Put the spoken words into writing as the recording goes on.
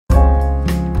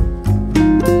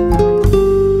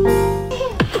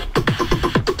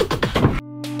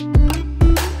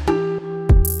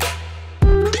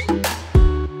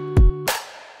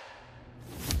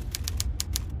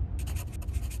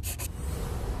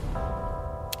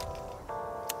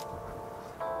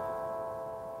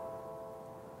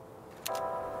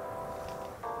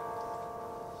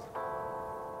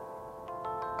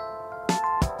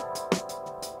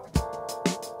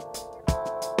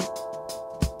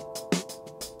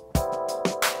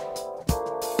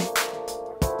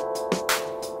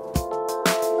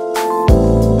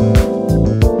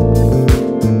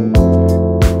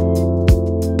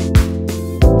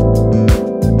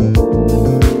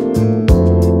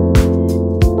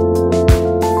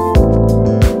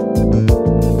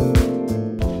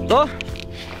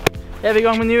er vi i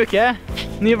gang med en ny uke,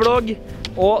 ny vlogg,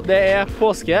 og det er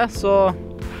påske, så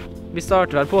vi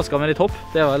starter vel påska med litt hopp.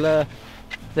 Det er vel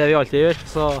det vi alltid gjør,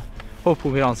 så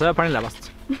hoppkonkurranse, Pernille er best.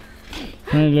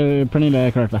 Pernille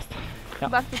er klart best. Ja.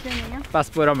 Best på tvinningen.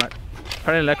 Best på rammel.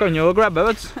 Pernille kan jo grabbe,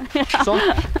 vet du. Ja. Sånn.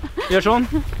 Gjør sånn.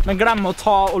 Men glem å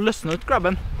ta og løsne ut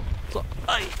grabben. Så,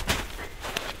 oi.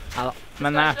 Neida.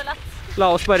 Men la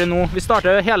oss bare nå, vi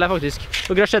starter hele faktisk.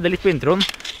 Dere har sett det litt på introen,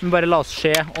 men bare la oss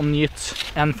se og nyte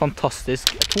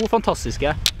to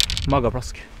fantastiske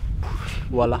mageplask.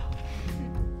 Voilà.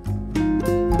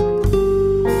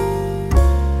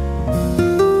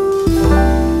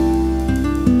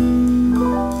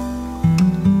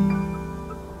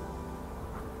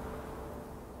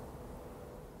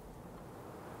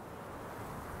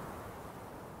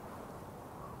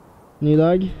 Ny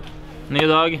dag. Ny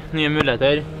dag, nye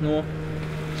muligheter. Nå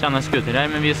kjenner jeg skuter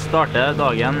her, men vi starter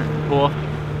dagen på,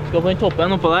 skal på den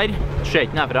toppen oppå der. Ser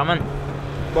ikke herfra, men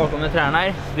bakom de trærne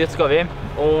her, dit skal vi.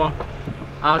 Og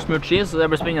jeg har smurt ski, så det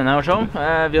blir spennende å se.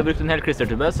 Vi har brukt en hel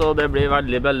klistertube, så det blir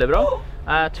veldig, veldig bra.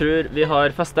 Jeg tror vi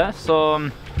har feste, så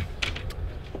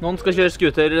noen skal kjøre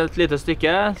skuter et lite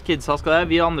stykke. Kidsa skal det,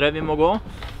 vi andre, vi må gå.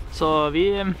 Så vi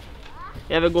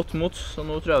er ved godt mot, så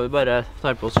nå tror jeg vi bare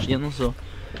tar på oss skien, og så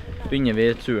begynner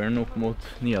vi turen opp mot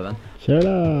Nyhaven. Kjør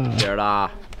da! Kjør da!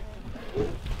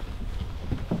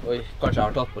 Oi, kanskje jeg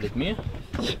har tatt på litt mye?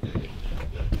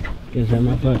 Skal jeg se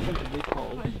meg for.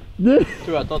 Du!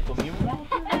 Tror jeg har tatt på mye nå?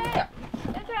 Ja.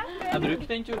 Jeg bruker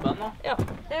den tuben nå. Ja,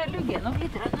 det lugger nok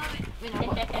litt.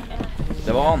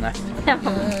 Det var Anne. Can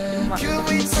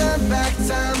we turn back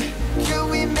time?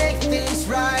 Can we make things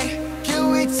right?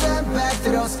 Can we turn back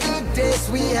to those good days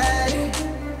we had?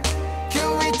 Can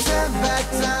we turn back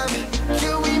time?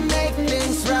 Can we make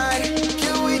things right?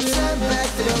 Can we turn back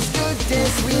to those good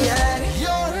days we had?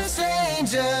 You're a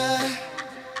stranger.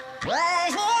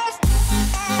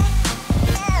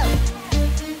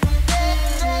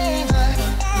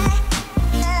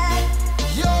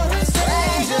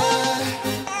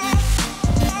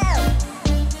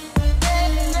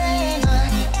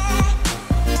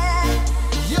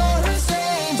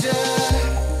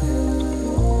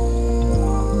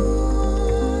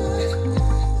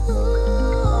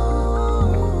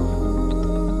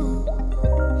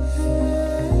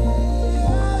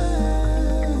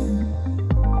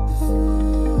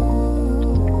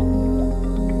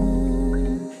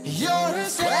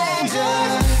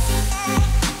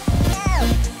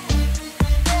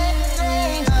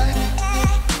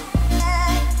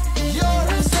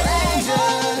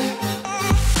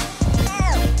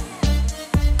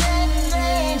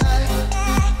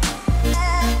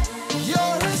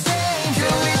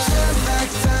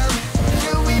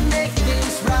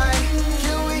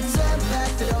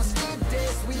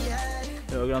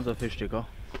 Fyrstykker.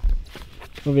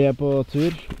 Og vi er på tur.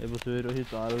 Vi er på tur, og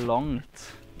hytta er langt.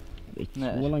 Det er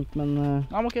ikke så langt, men...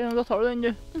 Ja, men ok, da tar du den,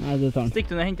 du. Nei, det tar den. Stikk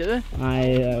du ned og henter, du? Nei,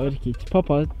 jeg orker ikke.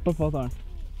 Pappa tar den.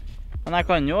 Men jeg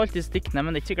kan jo alltid stikke ned,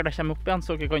 men det er ikke sikkert jeg kommer opp igjen,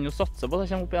 så dere kan jo satse på at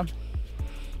jeg kommer opp igjen.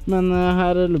 Men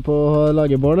her er du på å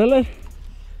lage bål, eller?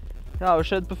 Jeg har jo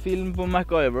sett på film på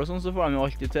MacGyver og sånn, så får de jo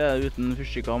alltid til det uten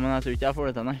fyrstikker, men jeg tror ikke jeg får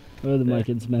det til, nei.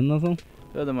 Ødemarkedsmenn og sånn?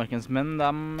 Ødemarkedsmenn,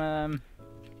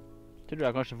 tror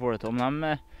jeg kanskje får det til, men de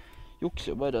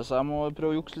jukser jo bare, så jeg må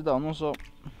prøve å jukse litt av nå, så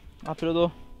jeg prøvde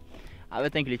å... Jeg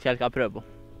vet egentlig ikke helt hva jeg prøver på.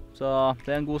 Så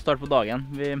det er en god start på dagen.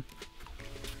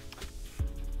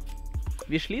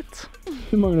 Vi sliter.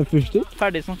 Du mangler fyrstikk?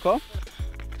 Ferdig snakka.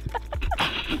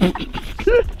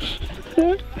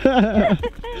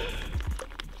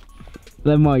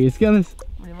 Det er magisk, Johannes.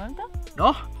 Blir det varmt da?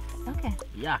 Ja. Ok.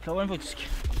 Jækla varm faktisk.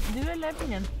 Du eller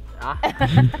pinnen? Ja.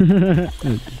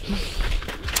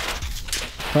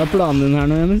 Hva er planen din her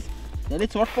nå, Johannes? Det er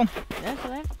litt svart på den. Ja,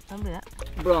 så der. Da blir det.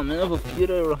 Planen min er på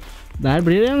 4 år da. Der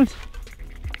blir det, Johannes.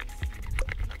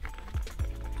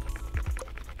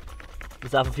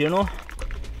 Hvis jeg får fyr nå,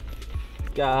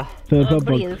 skal jeg... Da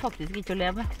blir du faktisk ikke å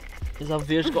leve. Hvis jeg får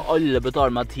fyr, skal alle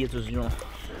betale meg 10 000 kroner.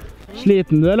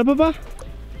 Sliten du, eller, pappa?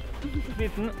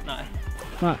 Sliten? Nei.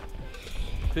 Nei.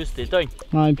 Puster ikke han.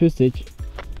 Nei, han puster ikke.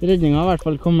 Redningen har i hvert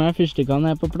fall kommet,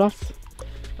 fyrstikkene er på plass.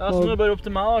 Ja, så nå er det bare opp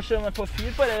til meg da, se om jeg får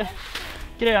fyr på det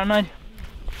greiene her.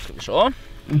 Skal vi se.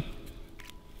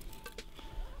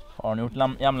 Har han gjort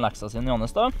hjemleksa sin,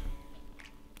 Johannes, da?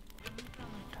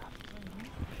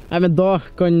 Nei, men da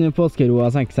kan påskeroa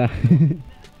senke seg.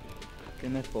 Skal vi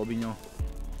nedpå og begynne å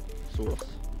sole oss.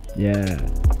 Yeah.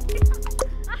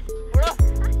 Hvor da?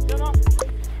 Se nå.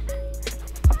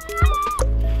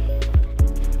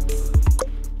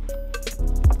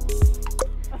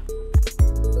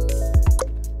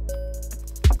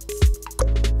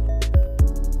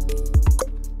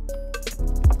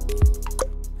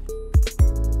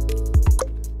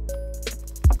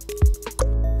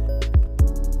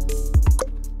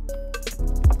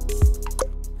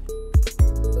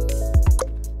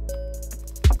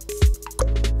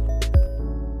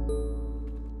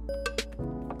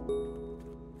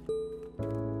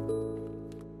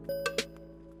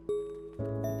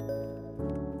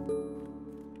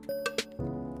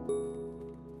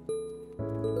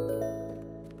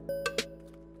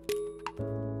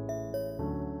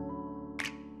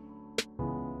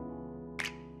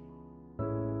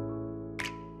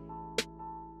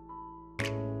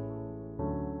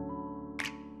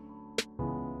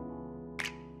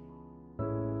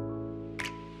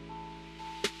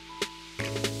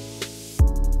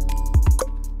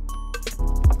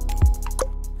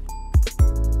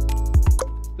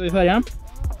 Skal vi fære hjem?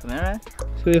 Kan jeg gjøre det?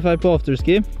 Skal vi fære på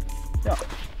afterski? Ja.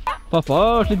 Pappa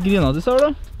har vært litt grinete i stad da.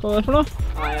 Hva var det for noe?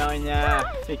 Nei, han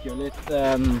fikk jo litt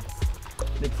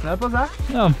snø på seg.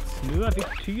 Ja. Snø, jeg fikk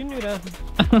tyn, gjorde jeg.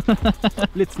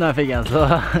 Litt snø fikk jeg, så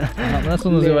Ja, men det er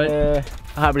sånn det skal være.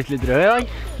 jeg har blitt litt rød i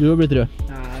dag. Du har blitt rød.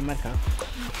 Ja, jeg merker det.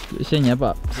 Du kjenner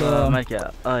på deg. Så merker jeg,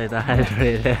 oi, det her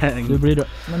blir... Du blir rød.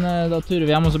 Men da turer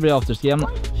vi hjem, og så blir det afterski hjem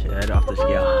da. Kjør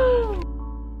afterski, ja.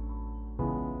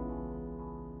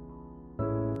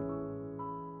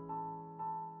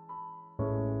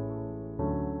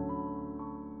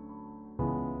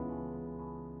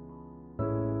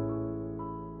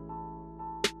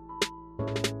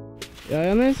 Ja,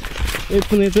 Johannes. Ut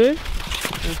på ny tur.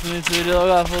 Ut på ny tur i dag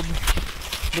har jeg fått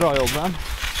drajobben.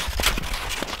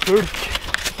 Følg.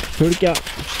 Følg, ja.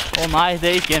 Å nei, det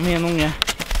er ikke min unge.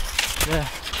 Det er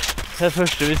det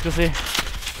første vi skal si.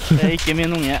 Det er ikke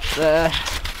min unge. Det er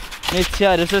mitt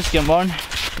kjære søskenbarn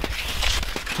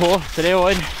på 3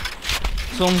 år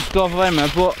som skal få være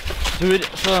med på tur.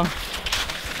 Så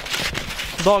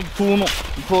dag 2 nå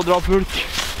på å dra pulk.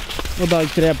 Og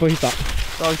dag 3 på hytta.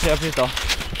 Dag 3 på hytta.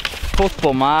 Fått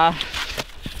på meg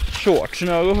shortsen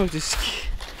i dag faktisk.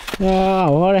 Ja,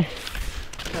 jeg har det.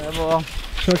 Det var...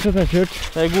 Shorts og t-shirt.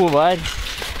 Det er godvær.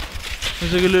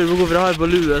 Hvis dere lurer på hvorfor jeg har på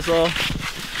lue, så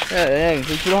er det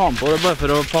egentlig ikke for å ha den på. Det er bare for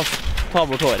å ta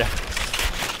bort håret.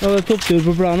 Var det topptur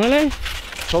på planen, eller?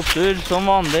 Topptur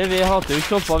som vanlig. Vi hater jo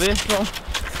ikke topper, vi. Så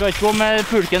skal ikke gå med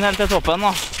pulken helt til toppen,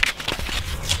 da.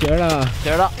 Kjør da.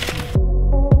 Kjør da.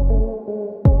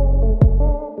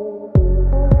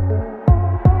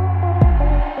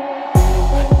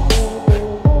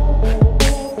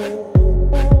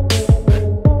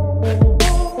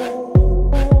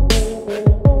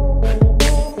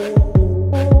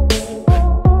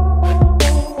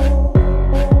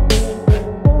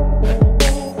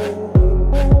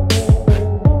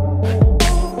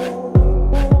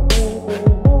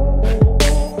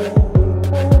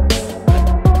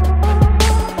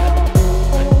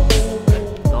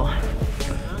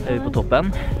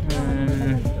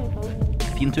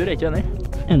 Fin tur, er ikke enig?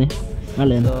 Enig.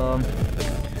 Veldig enig. Da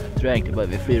tror jeg egentlig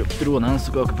bare vi flyr opp dronen, så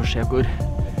skal dere få se hvor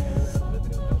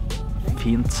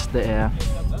fint det er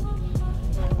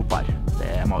oppe her. Det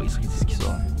er magisk faktisk, så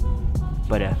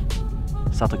bare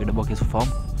sett dere tilbake i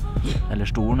sofaen, eller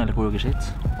stolen, eller hvor dere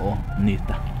sitter, og nyt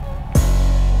det.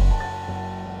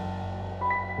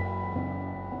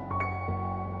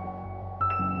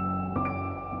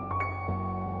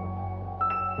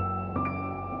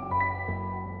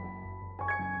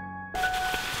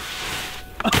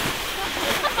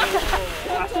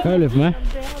 Hva er det for meg?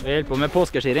 Vi holder på med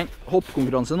påskeskirenn.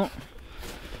 Hoppkonkurranse nå.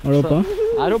 Har du hoppet?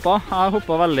 Jeg har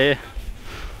hoppet veldig...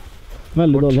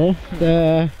 Veldig dårlig.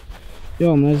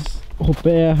 Johannes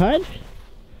hoppet er her.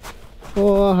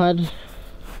 Og her.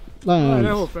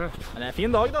 Lander Johannes. Men det er en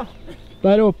fin dag da.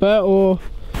 Der oppe, og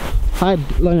her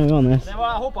lander Johannes. Det var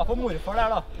jeg hoppet på morfar der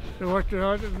da. Og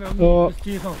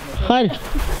her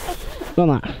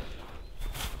lander jeg.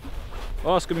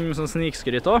 Skal vi med sånn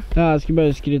snikskryt også? Ja, jeg skal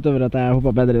bare skryte over at jeg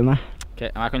hoppet bedre enn deg. Ok,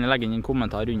 jeg kan jo legge inn en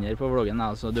kommentar under på vloggen,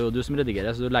 altså, det er jo du som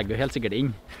redigerer, så du legger jo helt sikkert inn.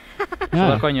 Så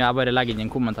da kan jo jeg bare legge inn en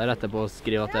kommentar etterpå og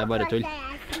skrive at det er bare tull.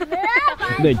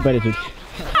 Det er ikke bare tull.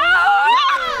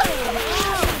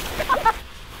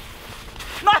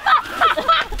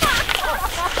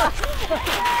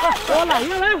 Det var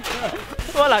lenger det!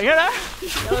 Det var lenger det!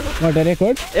 Var det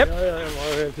rekord? Jep. Ja, det var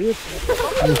helt fint.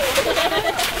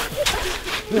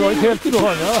 Det var ikke helt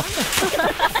rådende da.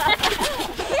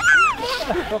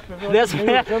 Det som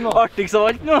er artigst av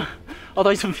alt nå, at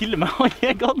han som filmer, han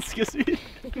er ganske sur. Jeg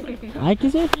er ikke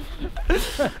sur.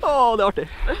 Åh, det er artig.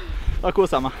 Da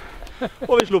koser jeg meg.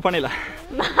 Og vi slo Pernille.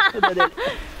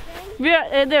 Det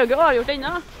er jo ikke avgjort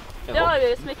ennå. Det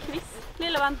avgjøres med quiz,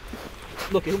 lille venn.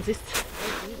 Dere kom sist.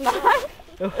 Nei.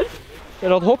 Vi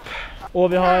har hatt hopp,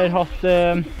 og vi har hatt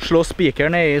slå spiker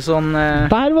ned i sånn...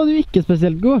 Der var du ikke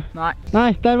spesielt god. Nei.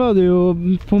 Nei, der var du jo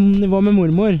på nivå med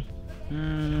mormor.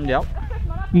 Ja.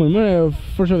 Mormor er jo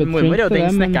for så vidt Mormor er jo den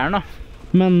det, snekkeren da.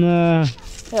 Men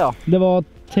Ja. det var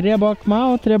 3 bak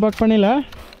meg og 3 bak Pernille.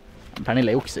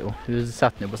 Pernille jukser jo. Hun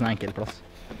setter den jo på sånn enkel plass.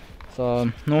 Så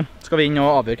nå skal vi inn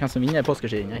og avgjøre hvem som vinner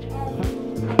påskeskiren her.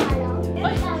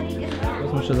 Hva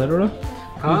som skjer der, Ola?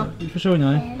 Hæ? Vi får se unna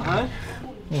her. Her?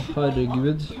 Å,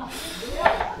 herregud.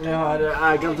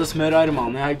 Jeg glemte å smøre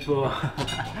armene jeg på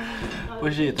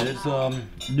skitur, så...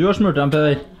 Du har smurt dem,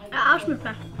 Peder. Jeg har smurt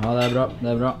meg. Ja, det er bra, det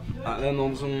er bra. Ja, det er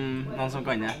noen som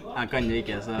kan det. Jeg kan det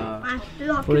ikke, så... Nei, du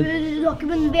har ikke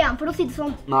vunnet VM for å si det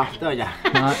sånn. Nei, det har jeg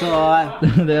ikke. Nei, Så...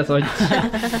 det er sant.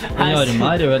 Den armen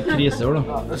her er jo helt krise, Ola.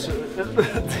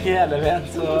 Hele veien,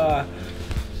 så...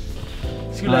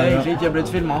 skulle egentlig ikke blitt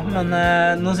filmet, men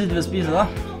nå sitter vi og spiser da.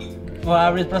 Og jeg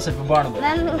har blitt plassert på barnebord.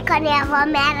 Men kan jeg få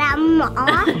mer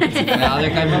mat? Ja, du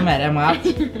kan få mer mat.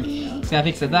 Skal jeg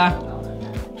fikse det?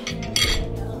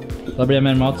 Da blir det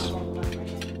mer mat.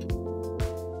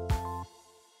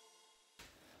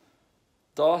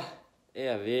 Da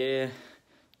vi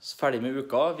ferdig med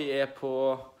uka. Vi på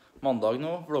mandag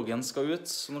nå. Vloggen skal ut.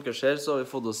 Som dere ser så har vi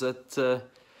fått oss et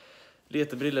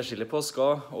lite brilleskill i påska,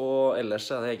 og ellers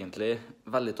det egentlig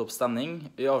veldig topp stemning.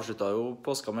 Vi avsluttet jo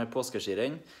påska med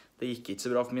påskeskirenn. Det gikk ikke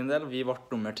så bra for min del. Vi ble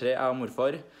nummer 3, jeg og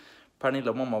morfar.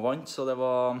 Pernille og mamma vant, så det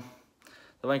var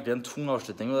egentlig en tung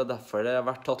avslutning, og det derfor det har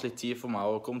vært tatt litt tid for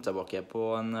meg å komme tilbake på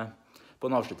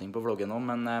en avslutning på vloggen nå,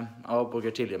 men jeg håper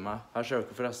dere tilgir meg. Her ser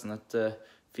dere forresten et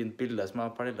fint bilde som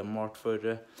jeg og Pernille malte for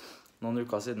noen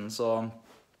uker siden, så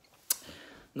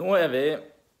nå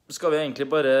skal vi egentlig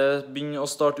bare begynne å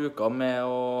starte uka med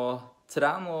å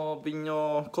trene og begynne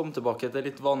å komme tilbake til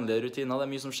litt vanlige rutiner. Det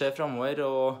mye som skjer fremover,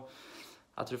 og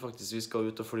jeg tror faktisk vi skal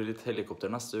ut og fly litt helikopter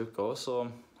neste uke også,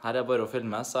 så her bare å følge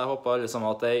med. Så jeg håper alle sammen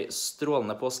at det en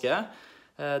strålende påske.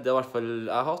 Det har i hvert fall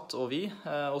jeg hatt, og vi.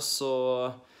 Og så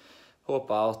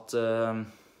håper jeg at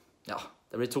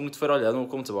det blir tungt for alle nå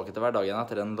å komme tilbake til hverdagen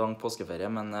etter en lang påskeferie,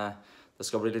 men det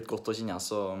skal bli litt godt å kjenne.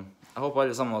 Så jeg håper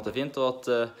alle sammen at det fint, og at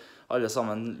alle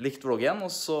sammen likte vloggen.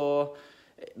 Og så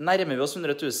nærmer vi oss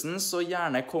 100 000, så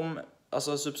gjerne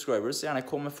subscribers, gjerne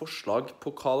kom med forslag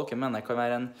på hva dere mener kan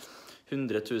være en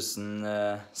 100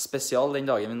 000 spesial den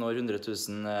dagen vi når 100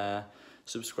 000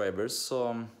 subscribers,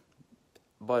 så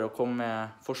bare å komme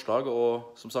med forslag,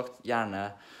 og som sagt, gjerne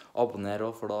abonnere,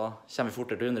 for da kommer vi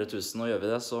fortere til 100 000, og gjør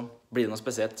vi det, så blir det noe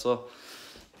spesielt, så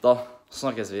da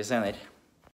snakkes vi senere.